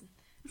 obviously that's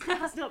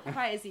not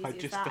quite as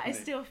easy as that. I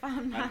still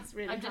found maths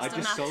really hard. I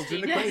just solved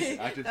in the quiz.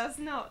 That's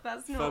not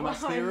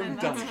what I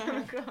meant to come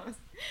across.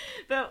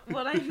 But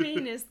what I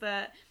mean is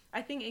that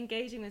I think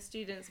engaging with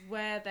students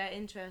where their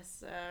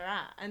interests are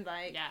at, and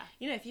like,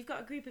 you know, if you've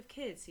got a group of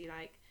kids who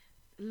like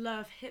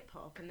love hip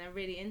hop and they're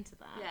really into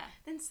that,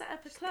 then set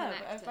up a club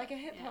of like a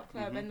hip hop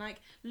club, and like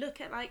look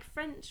at like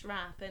French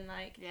rap and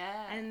like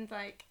and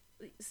like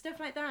stuff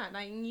like that.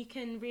 Like you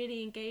can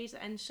really engage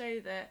and show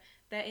that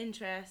their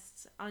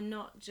interests are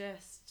not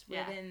just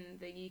within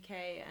the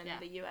UK and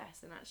the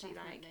US, and actually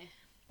like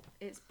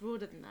it's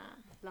broader than that.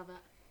 Love it.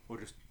 Or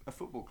just a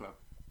football club.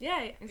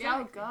 Yeah, exactly.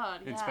 Oh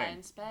God, in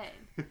Spain.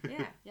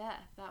 Yeah,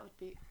 that would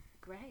be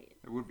great.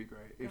 It would be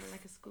great if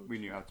like a school we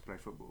knew how to play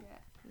football.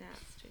 Yeah,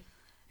 that's true.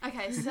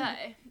 Okay, so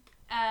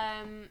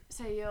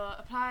So you're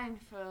applying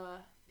for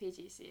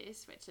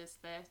PGCEs, which is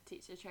the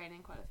teacher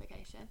training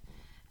qualification.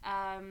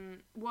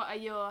 What are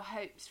your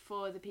hopes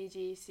for the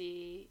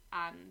PGCE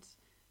and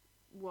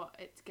what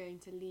it's going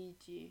to lead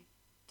you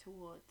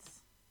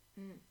towards?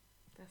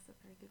 That's a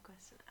very good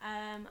question.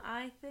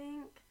 I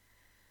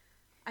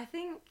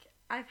think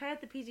I've heard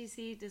the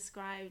PGCE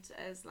described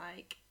as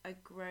like a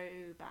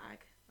grow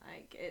bag.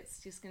 Like it's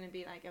just going to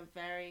be like a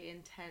very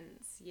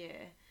intense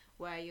year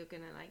where you're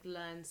going to like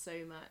learn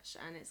so much,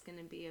 and it's going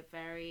to be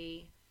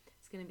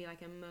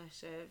like a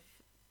mush of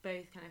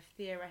both kind of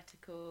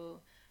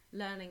theoretical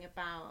learning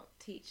about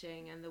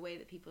teaching and the way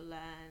that people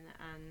learn,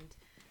 and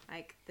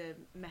like the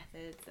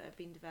methods that have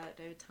been developed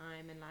over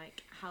time, and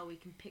like how we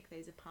can pick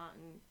those apart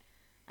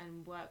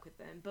and work with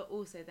them, but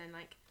also then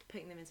like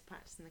putting them into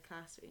practice in the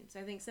classroom. So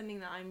I think something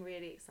that I'm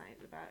really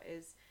excited about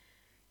is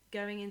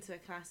going into a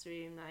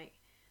classroom like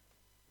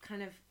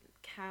kind of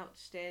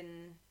couched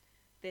in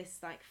this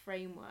like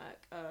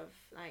framework of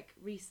like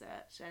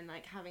research, and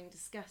like having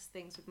discussed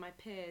things with my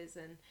peers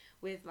and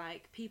with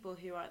like people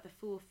who are at the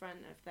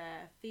forefront of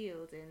their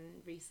field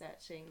in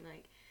researching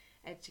like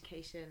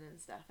education and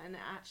stuff, and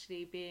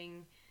actually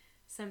being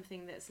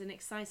something that's an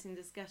exciting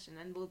discussion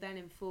and will then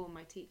inform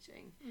my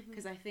teaching.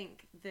 Because I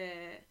think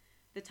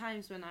the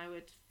times when I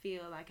would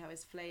feel like I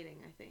was flailing,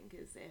 I think,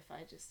 is if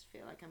I just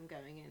feel like I'm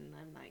going in and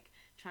I'm like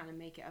trying to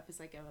make it up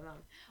as I go along,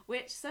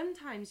 which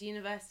sometimes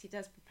university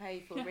does prepare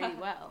you for really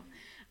well,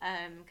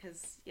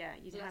 because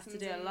you have to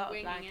do a lot of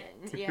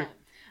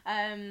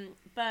blagging.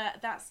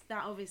 But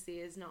that obviously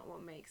is not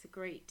what makes a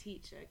great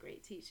teacher. A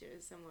great teacher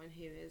is someone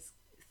who is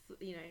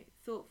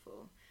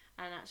thoughtful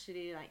and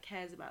actually like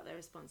cares about their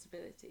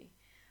responsibility.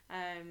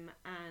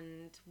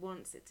 And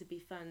wants it to be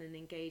fun and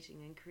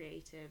engaging and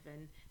creative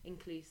and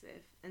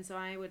inclusive. And so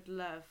I would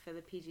love for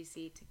the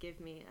PGC to give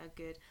me a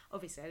good,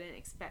 obviously I don't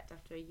expect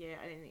after a year,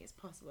 I don't think it's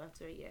possible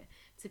after a year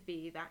to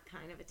be that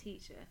kind of a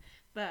teacher,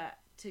 but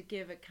to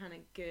give a kind of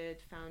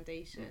good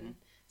foundation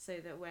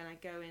so that when I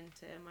go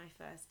into my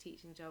first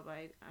teaching job,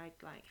 I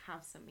like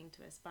have something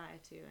to aspire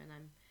to, and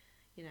I'm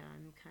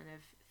kind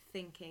of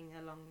thinking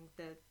along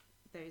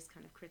those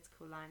kind of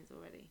critical lines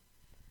already.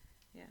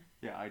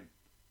 Yeah,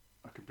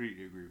 I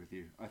completely agree with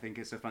you. I think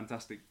it's a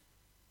fantastic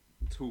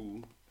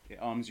tool. It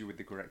arms you with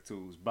the correct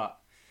tools. But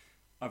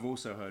I've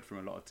also heard from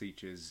a lot of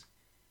teachers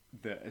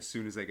that as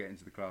soon as they get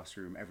into the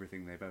classroom,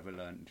 everything they've ever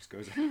learned just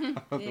goes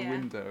out the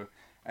window.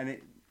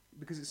 And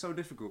because it's so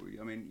difficult.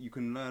 I mean, you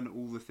can learn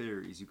all the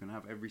theories. You can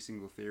have every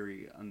single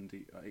theory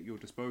at your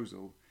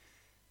disposal.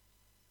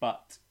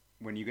 But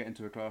when you get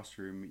into a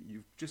classroom,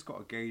 you've just got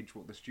to gauge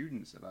what the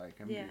students are like.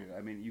 I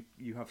mean,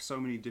 you have so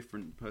many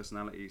different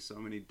personalities, so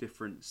many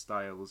different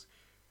styles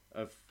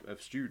of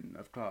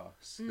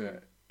class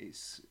that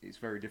it's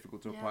very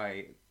difficult to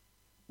apply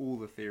all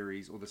the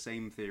theories or the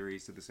same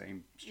theories to the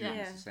same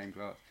students, the same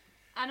class.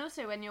 And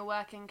also when you're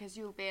working, because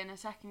you'll be in a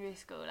secondary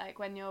school, like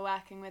when you're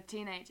working with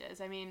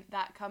teenagers, I mean,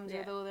 that comes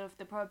with all of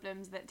the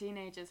problems that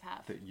teenagers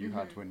have. That you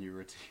had when you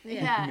were a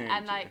teenager. Yeah,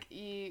 and like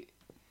you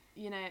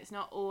know, it's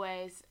not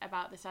always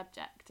about the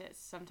subject. It's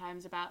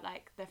sometimes about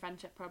like the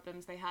friendship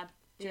problems they had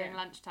during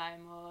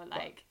lunchtime, or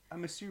like... But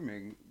I'm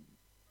assuming,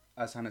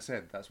 as Hannah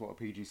said, that's what a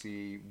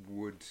PGCE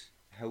would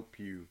help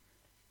you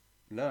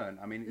learn.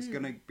 I mean, it's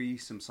going to be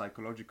some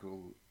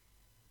psychological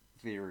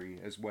theory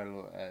as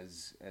well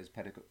as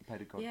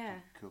pedagogical.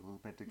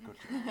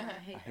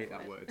 I hate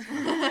that word.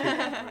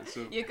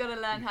 So, you've got to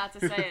learn how to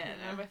say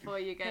it before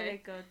you go.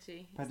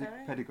 Pedagogy.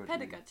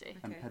 Pedagogy.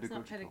 And okay, it's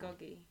not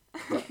pedagogy.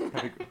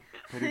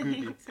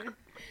 Pedagogy.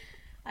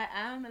 I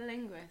am a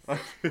linguist, as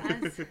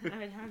I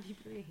would have you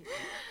believe.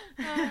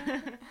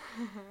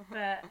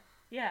 But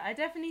yeah, I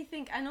definitely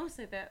think, and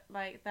also that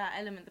like that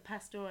element, the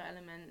pastoral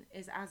element,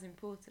 is as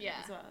important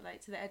as well,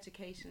 like to the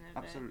education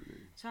of a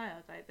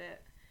child. Like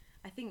that,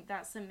 I think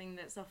that's something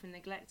that's often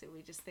neglected.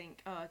 We just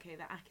think, oh, okay,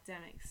 the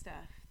academic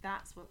stuff,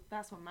 that's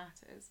what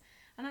matters,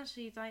 and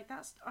actually, like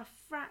that's a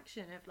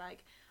fraction of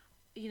like,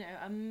 you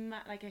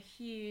know, like a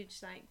huge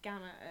like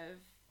gamut of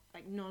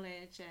like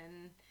knowledge,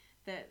 and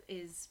that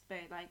is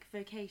both like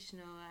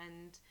vocational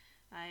and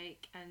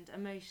like and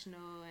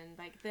emotional, and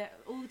like they're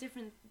all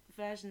different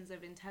versions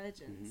of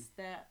intelligence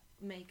that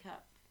make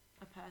up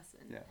a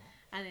person.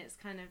 And it's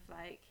kind of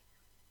like,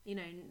 you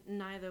know,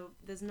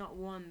 there's not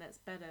one that's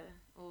better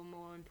or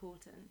more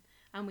important,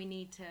 and we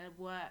need to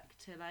work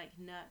to like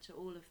nurture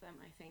all of them,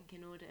 I think,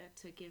 in order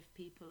to give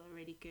people a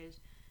really good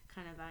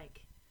kind of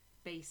like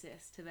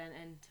basis to then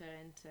enter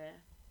into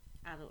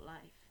adult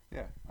life.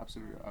 Yeah,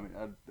 absolutely. I mean,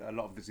 a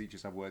lot of the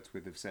teachers I've worked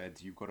with have said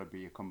you've got to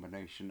be a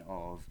combination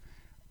of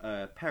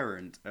a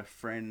parent, a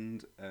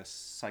friend, a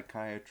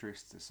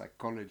psychiatrist, a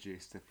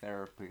psychologist, a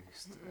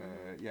therapist,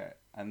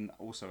 and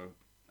also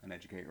an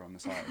educator on the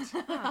side. It's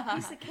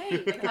okay.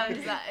 It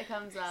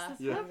comes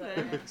last.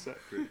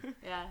 Exactly.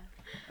 Yeah.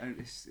 And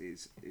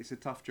it's a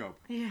tough job.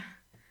 Yeah.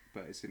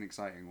 But it's an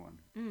exciting one,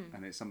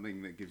 and it's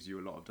something that gives you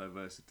a lot of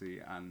diversity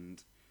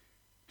and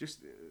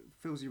just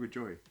fills you with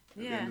joy. At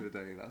the end of the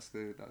day, that's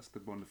the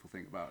wonderful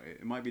thing about it.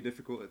 It might be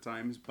difficult at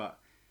times, but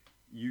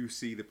you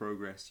see the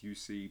progress, you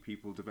see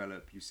people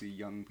develop, you see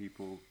young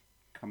people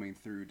coming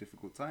through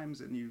difficult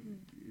times, and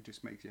it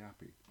just makes you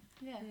happy.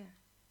 Yeah.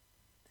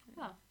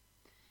 Well,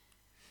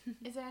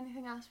 is there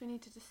anything else we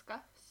need to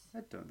discuss?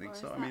 I don't think Or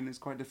so. is I mean, it's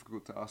quite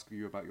difficult to ask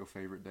you about your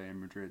favourite day in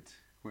Madrid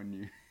when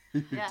you...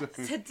 Yes.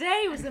 don't.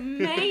 Today was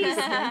amazing.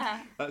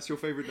 That's your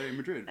favourite day in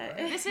Madrid, right?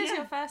 This is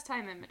your first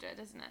time in Madrid,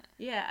 isn't it?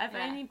 Yeah, I've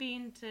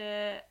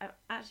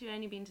actually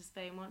only been to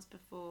Spain once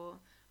before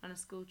on a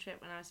school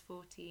trip when I was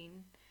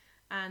 14.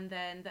 And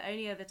then the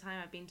only other time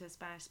I've been to a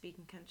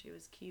Spanish-speaking country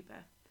was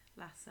Cuba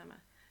last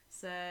summer.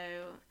 So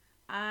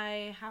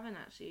I haven't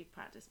actually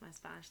practiced my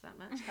Spanish that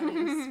much,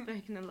 having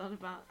spoken a lot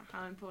about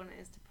how important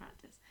it is to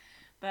practice.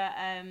 But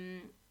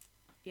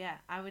yeah,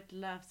 I would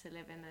love to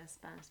live in a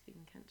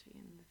Spanish-speaking country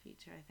in the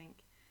future, I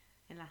think,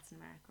 in Latin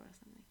America or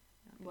something.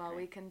 Well,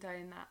 we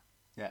condone that.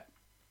 Yeah,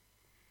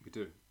 we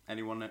do.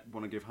 Anyone that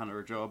want to give Hannah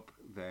a job,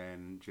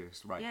 then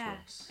just write to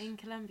us. In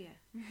Colombia.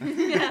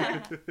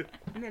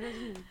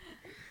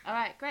 All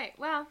right, great.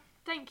 Well,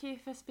 thank you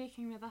for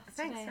speaking with us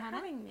Thanks today, for Hannah.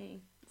 having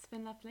me. It's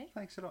been lovely.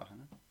 Thanks a lot,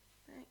 Hannah.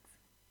 Thanks.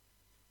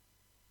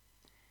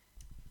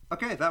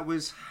 Okay, that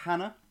was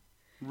Hannah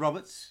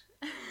Roberts.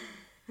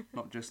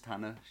 Not just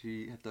Hannah,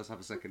 she does have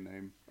a second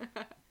name.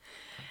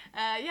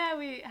 Yeah,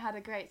 we had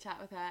a great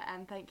chat with her,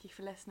 and thank you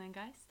for listening,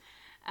 guys.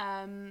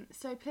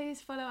 So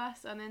please follow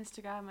us on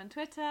Instagram and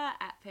Twitter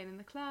at Pain in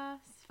the Class.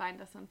 Find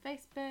us on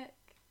Facebook,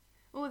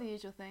 all the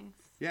usual things.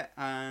 Yeah,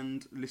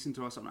 and listen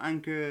to us on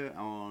Anchor,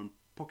 on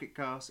Pocket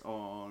Cast,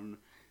 on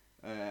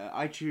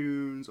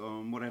iTunes,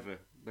 on whatever.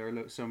 There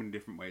are so many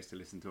different ways to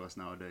listen to us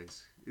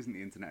nowadays. Isn't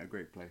the internet a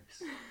great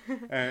place?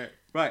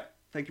 Right,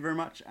 thank you very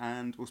much,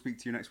 and we'll speak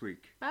to you next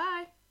week.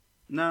 Bye.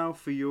 Now,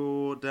 for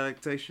your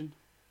delectation,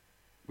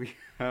 we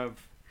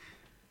have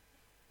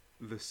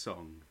the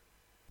song.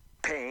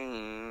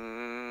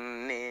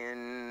 Pain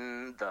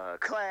in the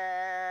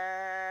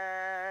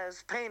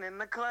class, pain in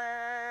the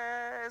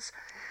class,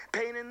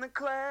 pain in the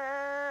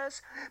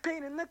class,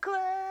 pain in the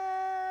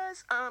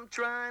class. I'm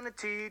trying to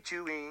teach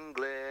you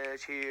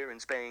English here in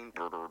Spain.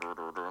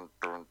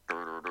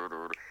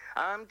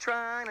 I'm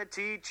trying to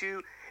teach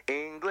you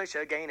English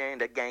again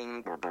and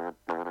again.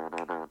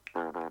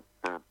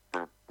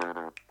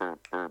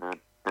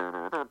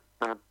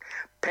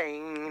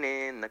 Pain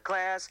in the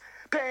class,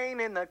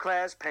 pain in the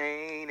class,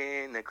 pain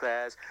in the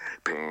class,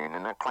 pain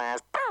in the class.